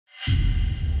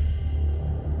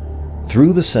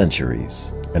Through the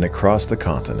centuries and across the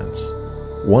continents,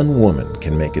 one woman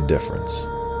can make a difference.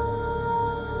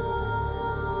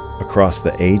 Across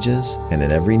the ages and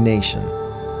in every nation,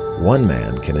 one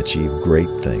man can achieve great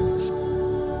things.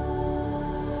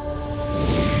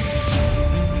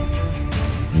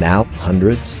 Now,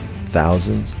 hundreds,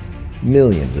 thousands,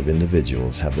 millions of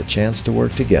individuals have the chance to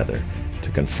work together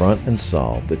to confront and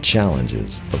solve the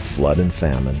challenges of flood and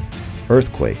famine,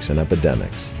 earthquakes and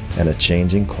epidemics, and a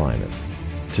changing climate.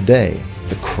 Today,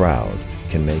 the crowd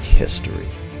can make history.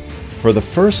 For the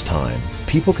first time,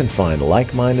 people can find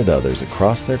like-minded others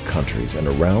across their countries and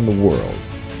around the world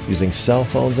using cell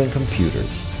phones and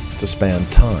computers to span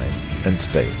time and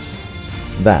space.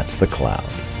 That's the cloud.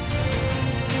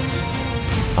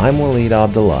 I'm Waleed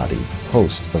Abdelhadi,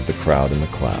 host of The Crowd in the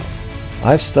Cloud.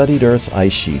 I've studied Earth's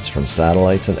ice sheets from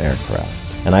satellites and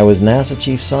aircraft, and I was NASA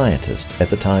chief scientist at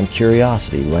the time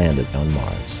Curiosity landed on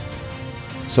Mars.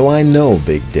 So I know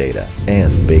big data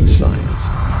and big science,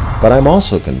 but I'm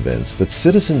also convinced that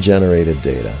citizen-generated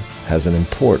data has an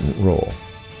important role.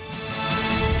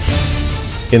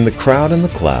 In The Crowd in the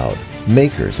Cloud,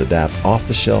 makers adapt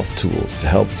off-the-shelf tools to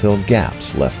help fill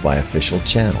gaps left by official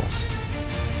channels.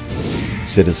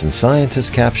 Citizen scientists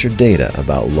capture data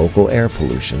about local air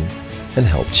pollution and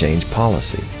help change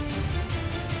policy.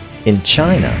 In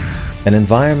China, an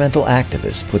environmental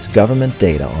activist puts government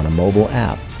data on a mobile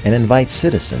app and invites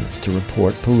citizens to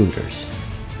report polluters.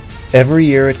 Every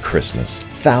year at Christmas,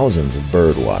 thousands of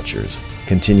bird watchers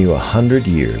continue 100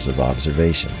 years of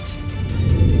observations.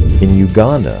 In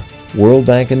Uganda, World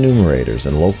Bank enumerators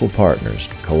and local partners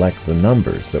collect the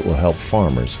numbers that will help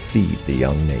farmers feed the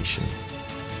young nation.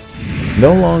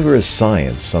 No longer is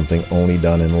science something only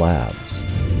done in labs.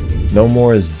 No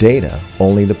more is data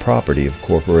only the property of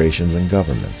corporations and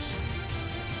governments.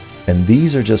 And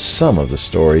these are just some of the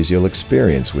stories you'll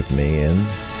experience with me in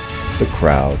The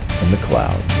Crowd in the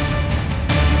Cloud.